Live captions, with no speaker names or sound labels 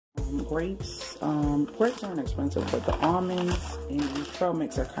grapes. Grapes aren't expensive, but the almonds and trail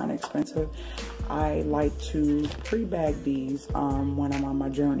mix are kind of expensive. I like to pre-bag these when I'm on my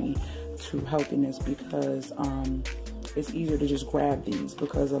journey to healthiness, because it's easier to just grab these,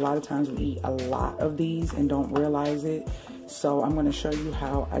 because a lot of times we eat a lot of these and don't realize it. So I'm going to show you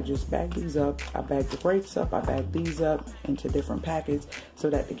how I just bag these up. I bag the grapes up, I bag these up into different packets so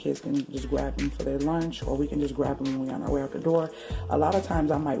that the kids can just grab them for their lunch, or we can just grab them when we're on our way out the door. A lot of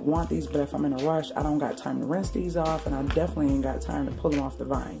times I might want these, but if I'm in a rush, I don't got time to rinse these off, and I definitely ain't got time to pull them off the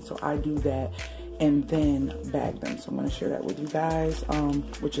vine. So I do that and then bag them. So I'm going to share that with you guys,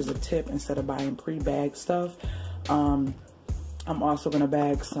 which is a tip instead of buying pre-bagged stuff. I'm also going to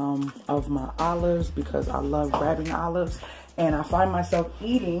bag some of my olives because I love grabbing olives, and I find myself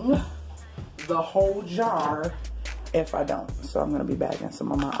eating the whole jar if I don't. So I'm going to be bagging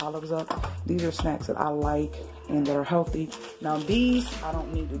some of my olives up. These are snacks that I like and that are healthy. Now these I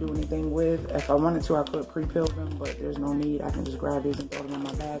don't need to do anything with. If I wanted to, I could pre-peel them, but there's no need. I can just grab these and throw them in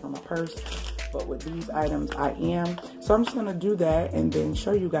my bag or my purse. But with these items I am. So I'm just going to do that and then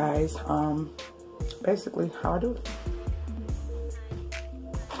show you guys basically how I do it.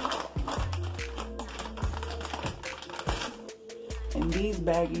 And these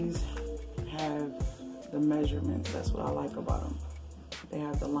baggies have the measurements. That's what I like about them. They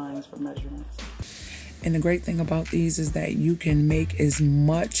have the lines for measurements. And the great thing about these is that you can make as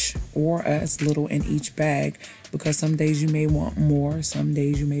much or as little in each bag, because some days you may want more, some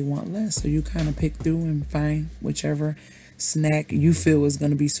days you may want less. So you kind of pick through and find whichever snack you feel is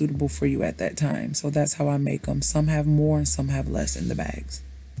going to be suitable for you at that time. So that's how I make them. Some have more and some have less in the bags.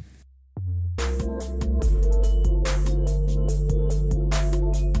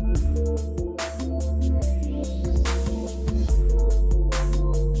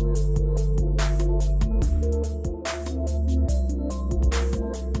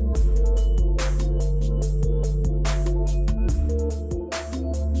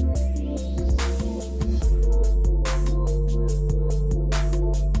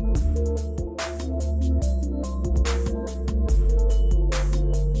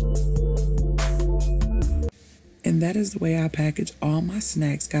 And that is the way I package all my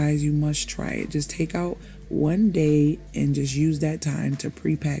snacks, guys. You must try it. Just take out one day and just use that time to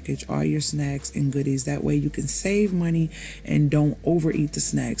pre-package all your snacks and goodies. That way you can save money and don't overeat the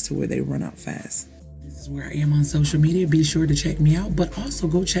snacks to where they run out fast. This is where I am on social media. Be sure to check me out, but also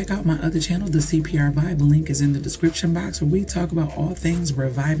go check out my other channel, The CPR Vibe. The link is in the description box, where we talk about all things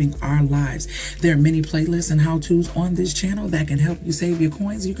reviving our lives. There are many playlists and how-tos on this channel that can help you save your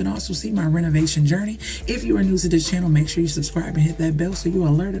coins. You can also see my renovation journey. If you are new to this channel, make sure you subscribe and hit that bell so you're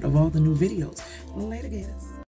alerted of all the new videos. Later, gators.